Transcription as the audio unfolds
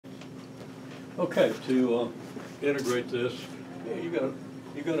Okay, to integrate this, you're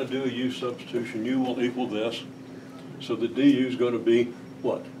going to do a U substitution. U will equal this. So the du is going to be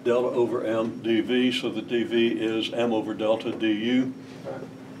what? Delta over m dv. So the dv is m over delta du.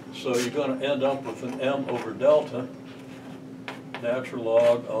 So you're going to end up with an m over delta, natural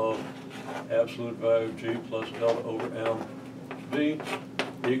log of absolute value of g plus delta over m v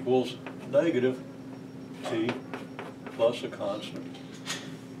equals negative t plus a constant.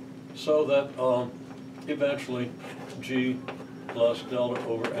 So that eventually g plus delta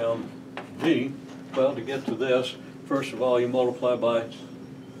over m v, well, to get to this, first of all, you multiply by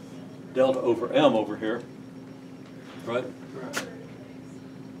delta over m over here, right?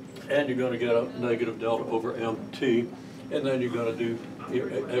 And you're going to get a negative delta over mt, and then you're going to do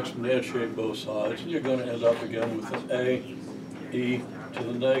exponentiate both sides, and you're going to end up again with an a e to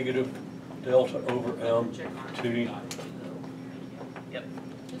the negative delta over mt. Yep.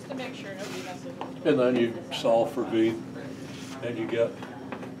 Just to make sure nobody messes with it. And then you solve for v, and you get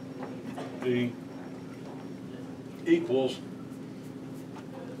v equals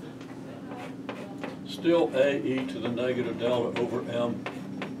still a e to the negative delta over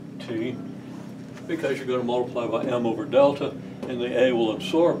mt, because you're going to multiply by m over delta, and the a will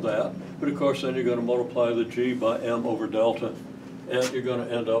absorb that. But of course, then you're going to multiply the g by m over delta, and you're going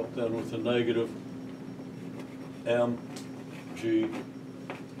to end up then with a negative mg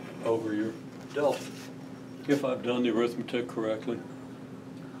over your delta, if I've done the arithmetic correctly.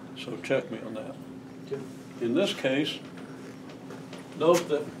 So check me on that. In this case, note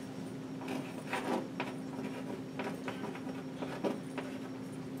that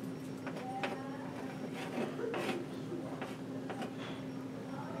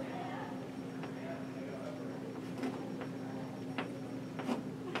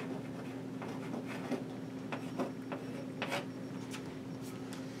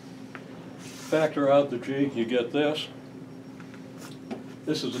factor out the g, you get this.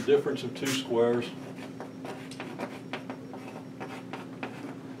 This is the difference of two squares.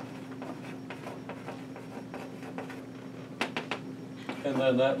 And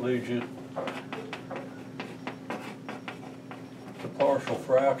then that leads you to partial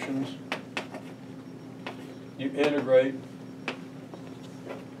fractions. You integrate,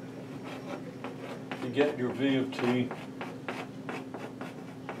 you get your v of t.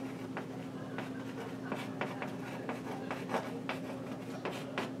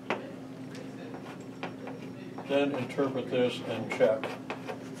 Then interpret this and check.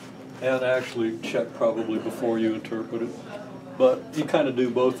 And actually check probably before you interpret it. But you kind of do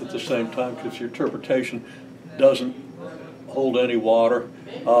both at the same time, because your interpretation doesn't hold any water.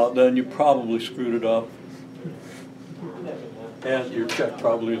 Then you probably screwed it up. And your check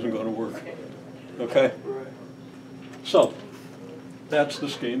probably isn't going to work. Okay? So, that's the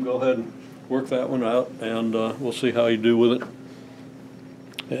scheme. Go ahead and work that one out, and we'll see how you do with it.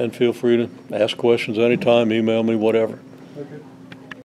 And feel free to ask questions anytime, email me, whatever. Okay.